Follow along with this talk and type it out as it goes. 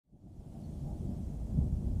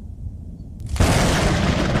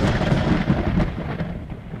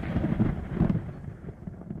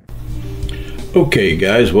Okay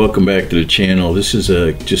guys, welcome back to the channel. This is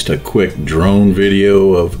just a quick drone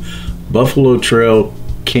video of Buffalo Trail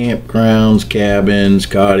campgrounds, cabins,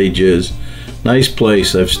 cottages. Nice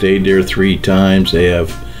place. I've stayed there 3 times. They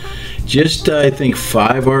have just I think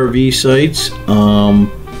 5 RV sites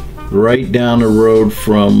right down the road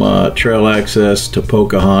from trail access to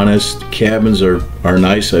Pocahontas. The cabins are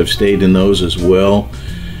nice. I've stayed in those as well.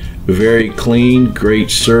 Very clean,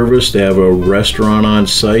 great service. They have a restaurant on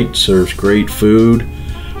site, serves great food.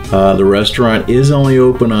 The restaurant is only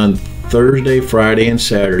open on Thursday, Friday, and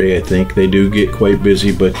Saturday. I think they do get quite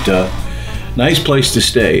busy, but nice place to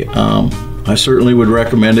stay. I certainly would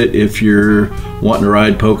recommend it if you're wanting to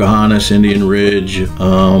ride Pocahontas, Indian Ridge,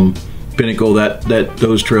 Pinnacle,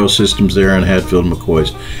 those trail systems there on Hatfield and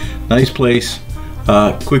McCoys. Nice place.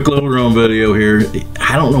 Quick little drone video here.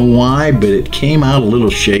 I don't know why, but it came out a little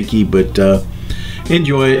shaky, but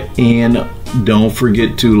enjoy it, and don't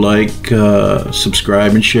forget to like,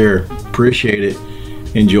 subscribe, and share. Appreciate it.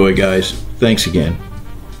 Enjoy, guys. Thanks again.